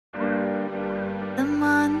the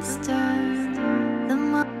monster,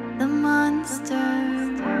 the monster.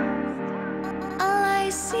 All I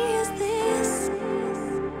see is this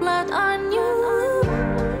blood on you.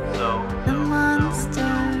 The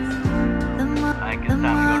monster, the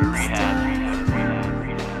monster.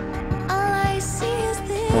 All I see is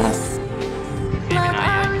this blood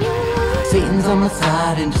on you. Satan's on my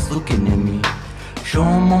side and just looking at me. Show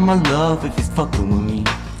him all my love if he's fucking with me.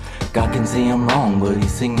 God can say I'm wrong, but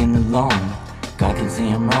he's singing along. God can say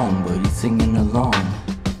I'm wrong, but he's singing along.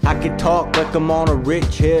 I could talk like I'm on a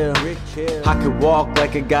rich hill. I could walk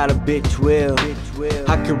like I got a bitch will.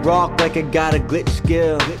 I could rock like I got a glitch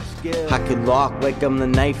skill. I could lock like I'm the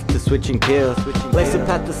knife to switch and kill. Lace a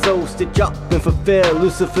path to soul, stitch up and fulfill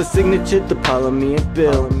Lucifer's signature, the Ptolemy and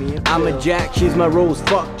Bill. I'm a Jack, she's my Rose,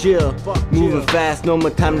 fuck Jill. Moving fast, no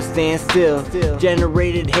more time to stand still.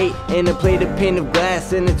 Generated hate in a plate of pane of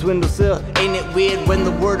glass in its windowsill. Ain't it weird when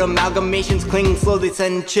the word amalgamations cling slowly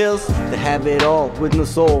sending chills? To have it all with no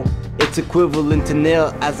soul, it's equivalent to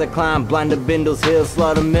nil. As I climb blind to Bindle's hill,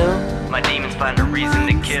 slaughter mill. My demons find a reason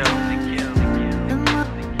to kill.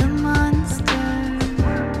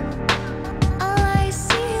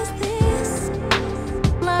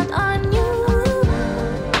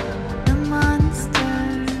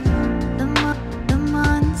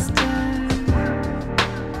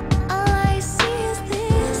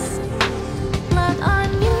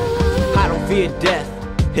 Fear death,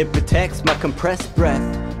 it protects my compressed breath.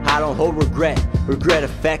 I don't hold regret, regret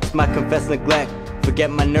affects my confessed neglect. Forget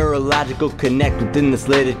my neurological connect within this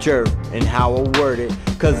literature and how I word it.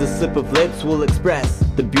 Cause the slip of lips will express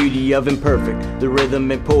the beauty of imperfect. The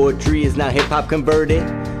rhythm in poetry is now hip-hop converted.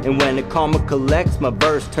 And when a comma collects, my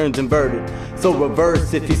verse turns inverted. So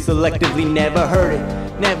reverse if you selectively never heard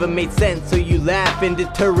it. Never made sense, so you laugh and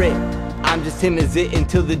deter it. I'm just him as it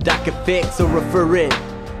until the doc can fix or refer it.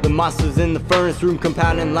 The monsters in the furnace room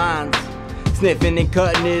compounding lines, sniffing and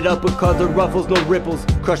cutting it up with cause of ruffles, no ripples.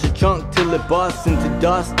 Crush a chunk till it busts into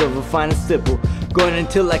dust of a finer stipple. Going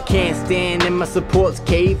until I can't stand and my supports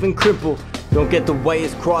cave and cripple. Don't get the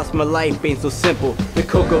wires crossed, my life ain't so simple. The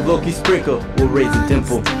cocoa Loki sprinkle will raise a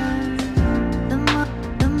dimple.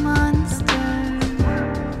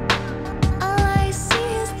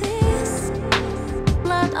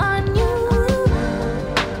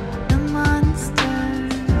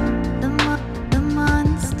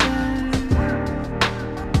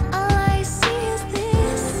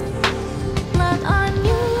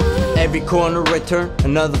 Every corner I turn,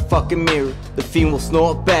 another fucking mirror. The fiend will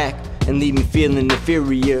snort back and leave me feeling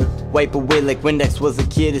inferior. Wipe away like Windex was a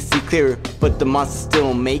kid to see clearer. But the monster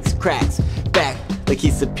still makes cracks, back like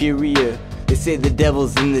he's superior. They say the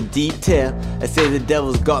devil's in the detail. I say the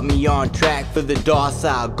devil's got me on track for the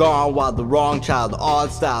docile. Gone while the wrong child,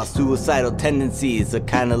 odd style. Suicidal tendencies are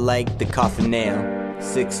kinda like the coffin nail.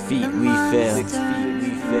 6 feet we fell.